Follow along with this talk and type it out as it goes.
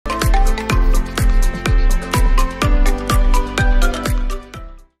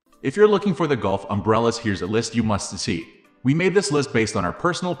If you're looking for the golf umbrellas, here's a list you must see. We made this list based on our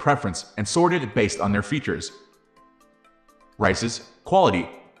personal preference and sorted it based on their features, prices, quality,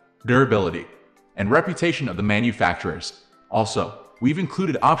 durability, and reputation of the manufacturers. Also, we've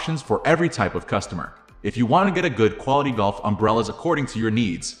included options for every type of customer. If you want to get a good quality golf umbrellas according to your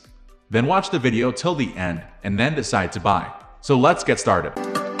needs, then watch the video till the end and then decide to buy. So let's get started.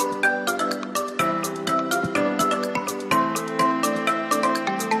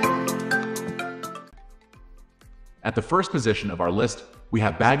 At the first position of our list, we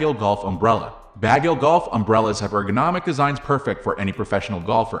have BAGAIL Golf Umbrella. BAGAIL Golf Umbrellas have ergonomic designs perfect for any professional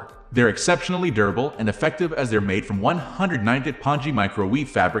golfer. They're exceptionally durable and effective as they're made from 190 Ponji microweave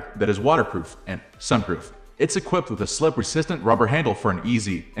fabric that is waterproof and sunproof. It's equipped with a slip-resistant rubber handle for an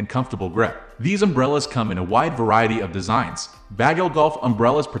easy and comfortable grip. These umbrellas come in a wide variety of designs. BAGAIL Golf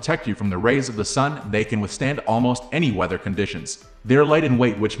Umbrellas protect you from the rays of the sun, and they can withstand almost any weather conditions. They're light in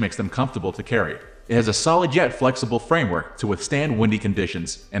weight, which makes them comfortable to carry. It has a solid yet flexible framework to withstand windy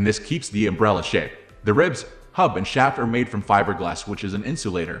conditions, and this keeps the umbrella shape. The ribs, hub, and shaft are made from fiberglass, which is an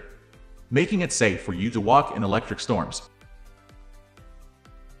insulator, making it safe for you to walk in electric storms.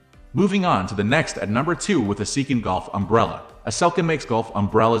 Moving on to the next at number 2 with ACEIken Golf Umbrella. ACEIken makes golf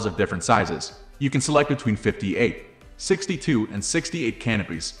umbrellas of different sizes. You can select between 58, 62, and 68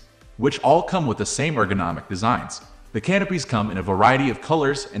 canopies, which all come with the same ergonomic designs. The canopies come in a variety of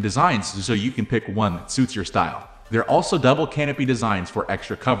colors and designs, so you can pick one that suits your style. There are also double canopy designs for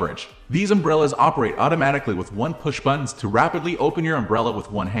extra coverage. These umbrellas operate automatically with one push buttons to rapidly open your umbrella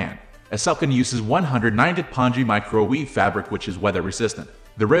with one hand. ACEIken uses 190 Ponji microweave fabric, which is weather resistant.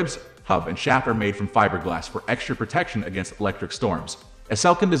 The ribs, hub, and shaft are made from fiberglass for extra protection against electric storms.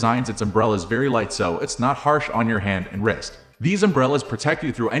 ACEIken designs its umbrellas very light, so it's not harsh on your hand and wrist. These umbrellas protect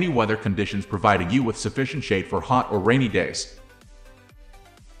you through any weather conditions, providing you with sufficient shade for hot or rainy days.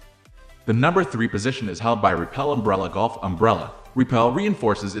 The number 3 position is held by Repel Umbrella Golf Umbrella. Repel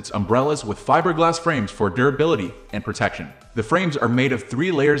reinforces its umbrellas with fiberglass frames for durability and protection. The frames are made of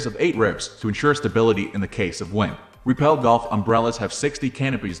 3 layers of 8 ribs to ensure stability in the case of wind. Repel Golf Umbrellas have 60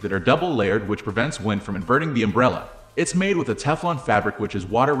 canopies that are double layered, which prevents wind from inverting the umbrella. It's made with a Teflon fabric, which is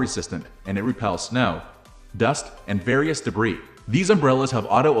water resistant, and it repels snow, dust, and various debris. These umbrellas have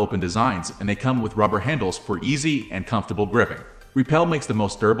auto-open designs, and they come with rubber handles for easy and comfortable gripping. Repel makes the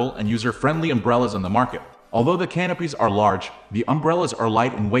most durable and user-friendly umbrellas on the market. Although the canopies are large, the umbrellas are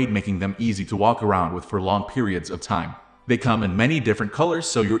light in weight, making them easy to walk around with for long periods of time. They come in many different colors,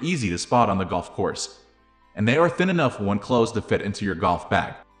 so you're easy to spot on the golf course. And they are thin enough when closed to fit into your golf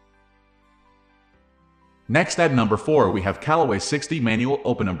bag. Next at number 4 we have Callaway 60 Manual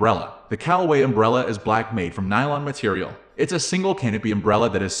Open Umbrella. The Callaway umbrella is black, made from nylon material. It's a single canopy umbrella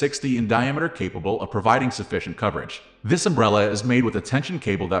that is 60 in diameter, capable of providing sufficient coverage. This umbrella is made with a tension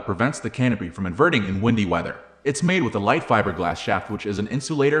cable that prevents the canopy from inverting in windy weather. It's made with a light fiberglass shaft, which is an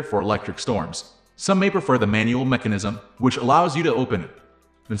insulator for electric storms. Some may prefer the manual mechanism, which allows you to open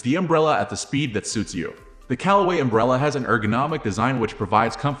the umbrella at the speed that suits you. The Callaway umbrella has an ergonomic design which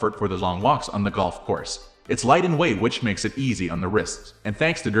provides comfort for the long walks on the golf course. It's light in weight, which makes it easy on the wrists, and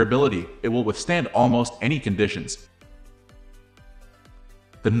thanks to durability, it will withstand almost any conditions.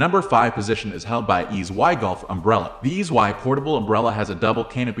 The number 5 position is held by EEZ-Y Golf Umbrella. The EEZ-Y portable umbrella has a double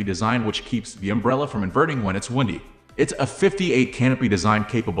canopy design which keeps the umbrella from inverting when it's windy. It's a 58 canopy design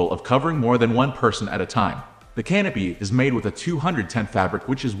capable of covering more than one person at a time. The canopy is made with a 210 fabric,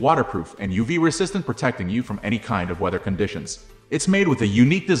 which is waterproof and UV resistant, protecting you from any kind of weather conditions. It's made with a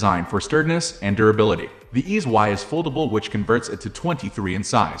unique design for sturdiness and durability. The EEZ-Y is foldable, which converts it to 23 in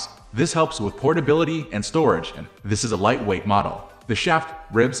size. This helps with portability and storage, and this is a lightweight model. The shaft,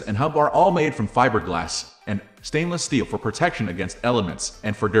 ribs, and hub are all made from fiberglass and stainless steel for protection against elements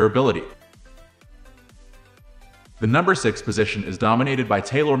and for durability. The number 6 position is dominated by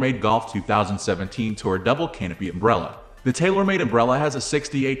TaylorMade Golf 2017 Tour Double Canopy Umbrella. The TaylorMade umbrella has a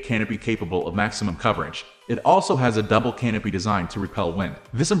 68 canopy capable of maximum coverage. It also has a double canopy design to repel wind.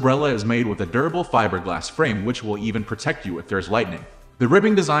 This umbrella is made with a durable fiberglass frame, which will even protect you if there's lightning. The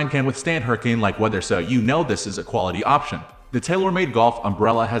ribbing design can withstand hurricane-like weather, so you know this is a quality option. The TaylorMade Golf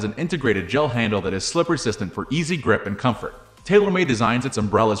Umbrella has an integrated gel handle that is slip-resistant for easy grip and comfort. TaylorMade designs its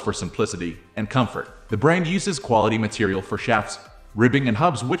umbrellas for simplicity and comfort. The brand uses quality material for shafts, ribbing, and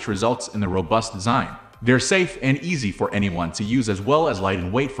hubs, which results in a robust design. They're safe and easy for anyone to use, as well as light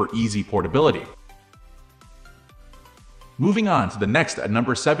in weight for easy portability. Moving on to the next at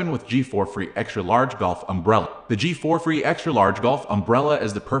number 7 with G4 Free Extra Large Golf Umbrella. The G4 Free Extra Large Golf Umbrella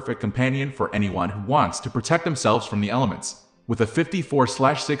is the perfect companion for anyone who wants to protect themselves from the elements. With a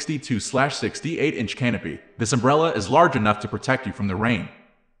 54/62/68 inch canopy, this umbrella is large enough to protect you from the rain,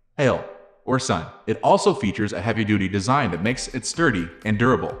 hail, or sun. It also features a heavy-duty design that makes it sturdy and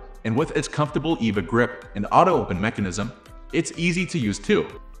durable, and with its comfortable EVA grip and auto-open mechanism, it's easy to use too.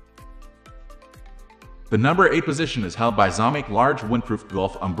 The number 8 position is held by ZOMAKE Large Windproof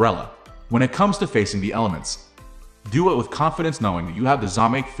Golf Umbrella. When it comes to facing the elements, do it with confidence knowing that you have the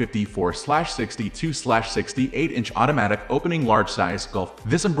ZOMAKE 54/62/60 8-inch automatic opening large size golf.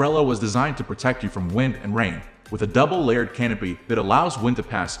 This umbrella was designed to protect you from wind and rain, with a double-layered canopy that allows wind to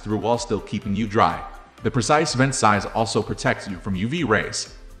pass through while still keeping you dry. The precise vent size also protects you from UV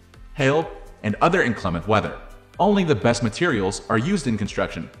rays, hail, and other inclement weather. Only the best materials are used in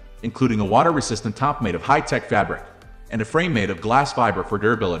construction, including a water-resistant top made of high-tech fabric and a frame made of glass fiber for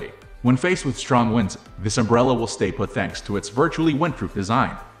durability. When faced with strong winds, this umbrella will stay put thanks to its virtually windproof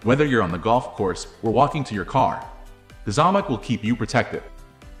design. Whether you're on the golf course or walking to your car, the ZOMAKE will keep you protected.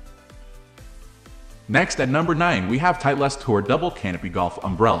 Next, at number 9, we have Titleist Tour Double Canopy Golf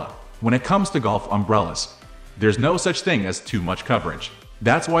Umbrella. When it comes to golf umbrellas, there's no such thing as too much coverage.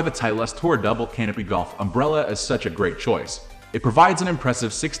 That's why the Titleist Tour Double Canopy Golf Umbrella is such a great choice. It provides an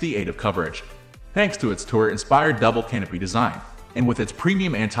impressive 68 of coverage, thanks to its tour-inspired double canopy design. And with its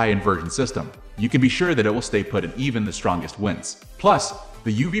premium anti-inversion system, you can be sure that it will stay put in even the strongest winds. Plus,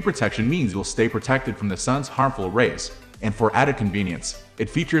 the UV protection means you'll stay protected from the sun's harmful rays. And for added convenience, it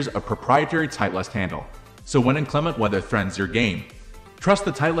features a proprietary Titleist handle. So when inclement weather threatens your game, trust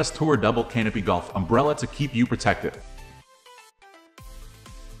the Titleist Tour Double Canopy Golf Umbrella to keep you protected.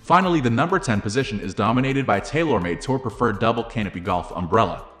 Finally, the number 10 position is dominated by TaylorMade Tour Preferred Double Canopy Golf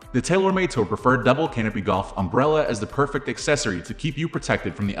Umbrella. The TaylorMade Tour Preferred Double Canopy Golf Umbrella is the perfect accessory to keep you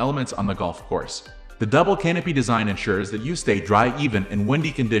protected from the elements on the golf course. The double canopy design ensures that you stay dry even in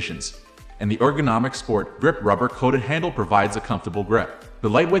windy conditions, and the ergonomic sport grip rubber-coated handle provides a comfortable grip. The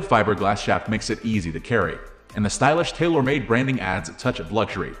lightweight fiberglass shaft makes it easy to carry, and the stylish TaylorMade branding adds a touch of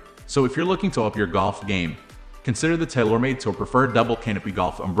luxury. So if you're looking to up your golf game, consider the TaylorMade Tour Preferred Double Canopy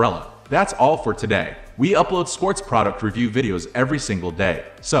Golf Umbrella. That's all for today. We upload sports product review videos every single day,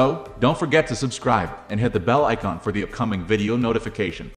 so don't forget to subscribe and hit the bell icon for the upcoming video notification.